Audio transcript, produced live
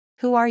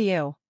Who are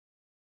you?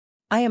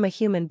 I am a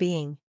human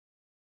being.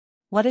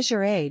 What is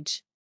your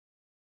age?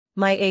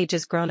 My age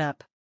is grown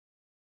up.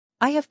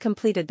 I have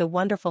completed the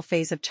wonderful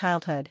phase of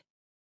childhood.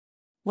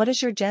 What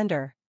is your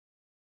gender?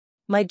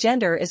 My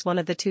gender is one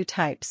of the two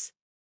types.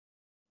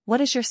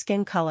 What is your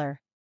skin color?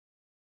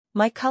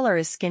 My color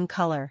is skin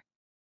color.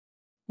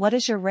 What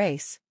is your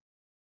race?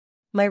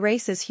 My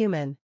race is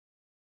human.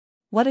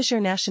 What is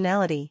your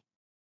nationality?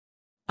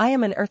 I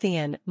am an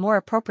Earthian, more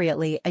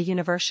appropriately a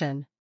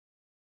Universian.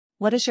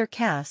 What is your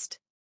caste?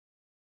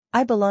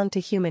 I belong to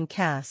human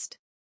caste.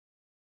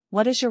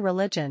 What is your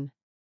religion?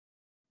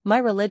 My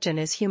religion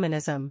is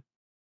humanism.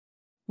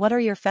 What are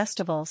your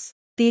festivals?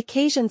 The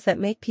occasions that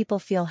make people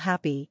feel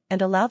happy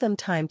and allow them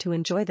time to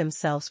enjoy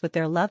themselves with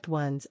their loved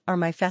ones are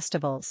my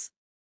festivals.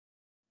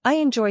 I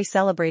enjoy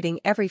celebrating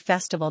every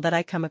festival that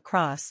I come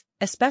across,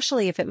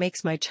 especially if it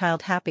makes my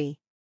child happy.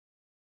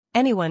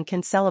 Anyone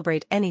can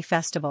celebrate any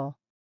festival.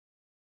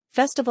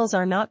 Festivals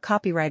are not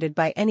copyrighted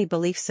by any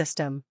belief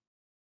system.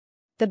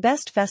 The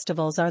best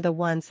festivals are the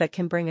ones that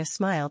can bring a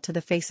smile to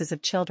the faces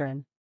of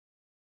children.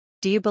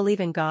 Do you believe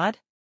in God?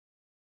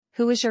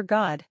 Who is your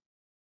God?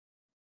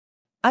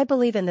 I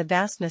believe in the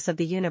vastness of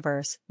the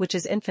universe, which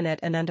is infinite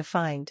and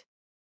undefined.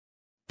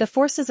 The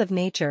forces of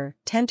nature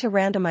tend to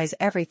randomize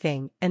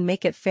everything and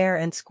make it fair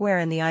and square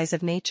in the eyes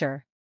of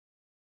nature.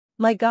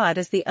 My God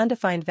is the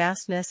undefined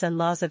vastness and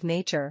laws of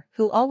nature,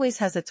 who always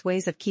has its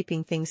ways of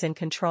keeping things in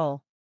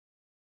control.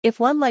 If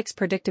one likes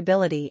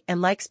predictability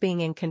and likes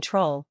being in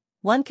control,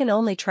 one can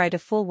only try to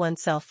fool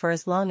oneself for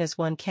as long as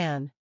one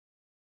can.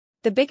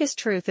 The biggest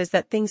truth is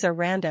that things are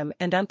random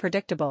and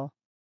unpredictable.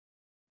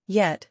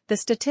 Yet, the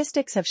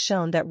statistics have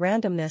shown that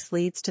randomness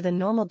leads to the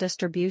normal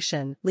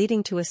distribution,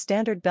 leading to a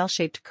standard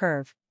bell-shaped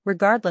curve,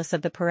 regardless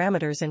of the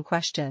parameters in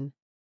question.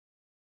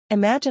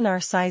 Imagine our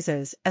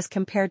sizes as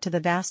compared to the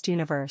vast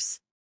universe.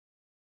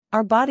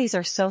 Our bodies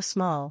are so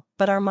small,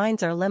 but our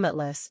minds are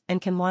limitless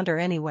and can wander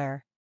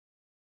anywhere.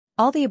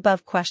 All the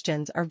above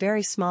questions are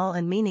very small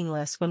and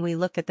meaningless when we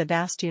look at the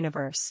vast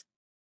universe.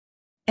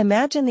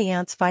 Imagine the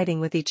ants fighting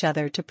with each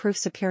other to prove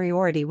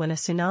superiority when a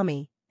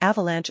tsunami,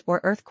 avalanche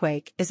or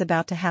earthquake is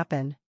about to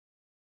happen.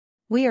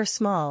 We are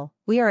small,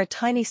 we are a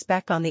tiny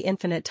speck on the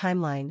infinite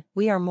timeline,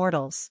 we are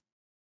mortals.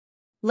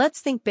 Let's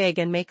think big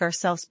and make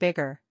ourselves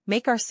bigger,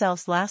 make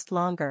ourselves last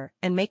longer,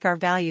 and make our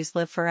values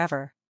live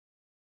forever.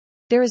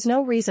 There is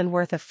no reason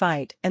worth a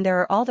fight, and there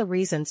are all the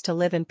reasons to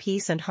live in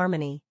peace and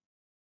harmony.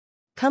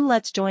 Come,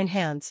 let's join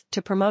hands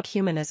to promote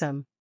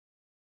humanism.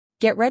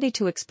 Get ready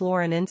to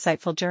explore an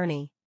insightful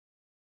journey.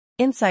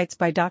 Insights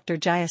by Dr.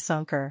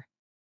 Jayasankar.